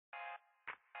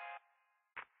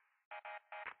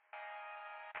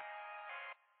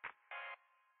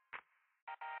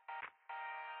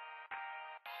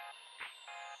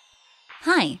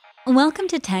Hi, welcome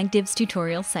to tagDiv's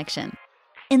tutorial section.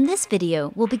 In this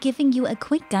video, we'll be giving you a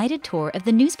quick guided tour of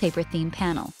the newspaper theme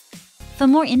panel. For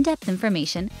more in-depth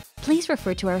information, please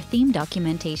refer to our theme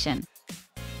documentation.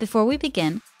 Before we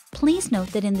begin, please note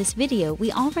that in this video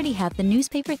we already have the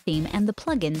newspaper theme and the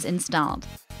plugins installed.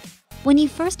 When you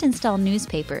first install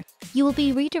Newspaper, you will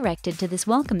be redirected to this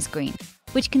welcome screen,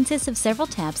 which consists of several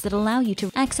tabs that allow you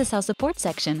to access our support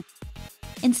section,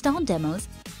 install demos,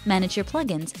 manage your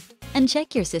plugins, and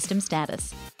check your system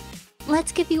status.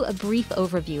 Let's give you a brief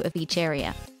overview of each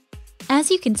area. As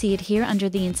you can see it here under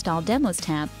the Install Demos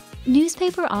tab,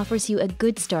 Newspaper offers you a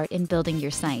good start in building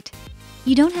your site.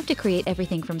 You don't have to create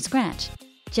everything from scratch.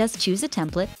 Just choose a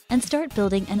template and start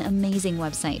building an amazing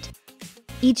website.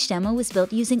 Each demo was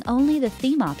built using only the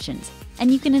theme options,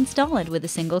 and you can install it with a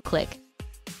single click.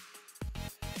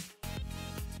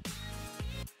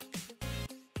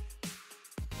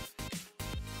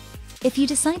 If you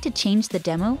decide to change the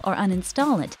demo or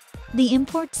uninstall it, the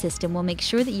import system will make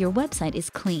sure that your website is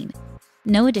clean.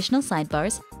 No additional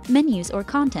sidebars, menus, or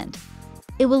content.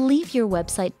 It will leave your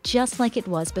website just like it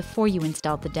was before you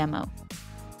installed the demo.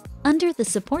 Under the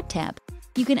Support tab,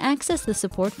 you can access the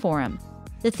support forum,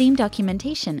 the theme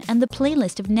documentation, and the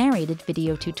playlist of narrated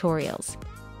video tutorials.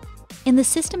 In the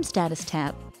System Status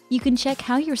tab, you can check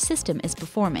how your system is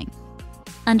performing.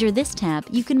 Under this tab,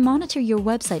 you can monitor your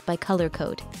website by color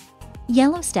code.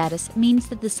 Yellow status means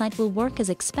that the site will work as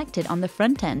expected on the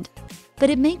front end, but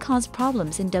it may cause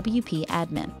problems in WP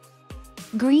admin.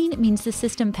 Green means the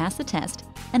system passed the test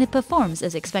and it performs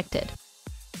as expected.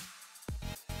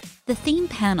 The theme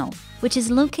panel, which is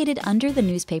located under the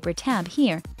Newspaper tab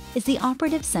here, is the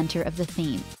operative center of the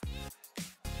theme.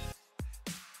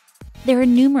 There are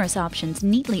numerous options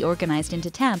neatly organized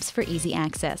into tabs for easy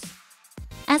access.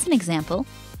 As an example,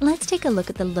 let's take a look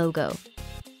at the logo.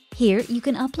 Here, you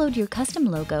can upload your custom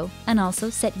logo and also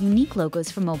set unique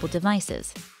logos for mobile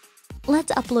devices.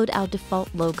 Let's upload our default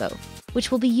logo,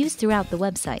 which will be used throughout the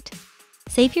website.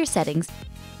 Save your settings.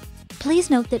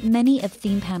 Please note that many of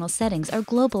theme panel settings are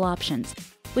global options,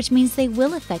 which means they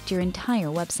will affect your entire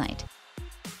website.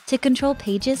 To control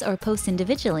pages or posts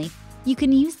individually, you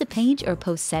can use the page or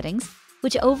post settings,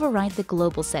 which override the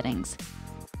global settings.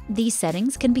 These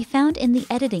settings can be found in the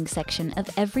editing section of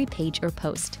every page or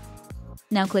post.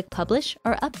 Now click Publish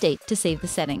or Update to save the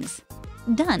settings.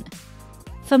 Done!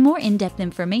 For more in-depth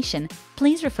information,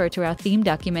 please refer to our theme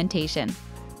documentation.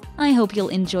 I hope you'll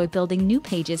enjoy building new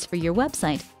pages for your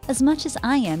website as much as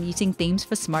I am using themes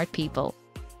for smart people.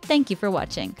 Thank you for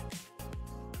watching.